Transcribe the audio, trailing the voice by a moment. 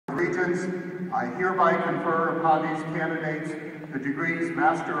Regents, I hereby confer upon these candidates the degrees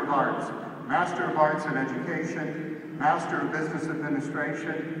Master of Arts in Education, Master of Business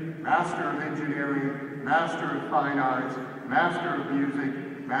Administration, Master of Engineering, Master of Fine Arts, Master of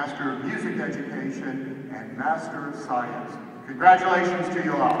Music Education, and Master of Science. Congratulations to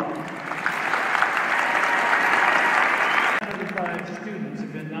you all. 75 students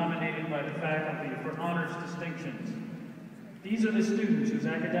have been nominated by the faculty for honors distinctions. These are the students whose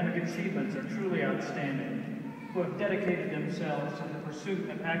academic achievements are truly outstanding, who have dedicated themselves to the pursuit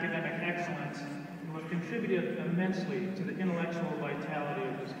of academic excellence, and who have contributed immensely to the intellectual vitality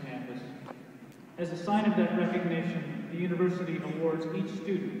of this campus. As a sign of that recognition, the university awards each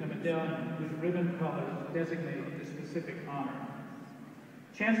student a medallion whose ribbon colors designate the specific honor.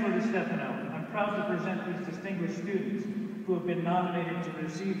 Chancellor DeStefano, I'm proud to present these distinguished students who have been nominated to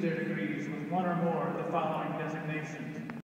receive their degrees with one or more of the following designations.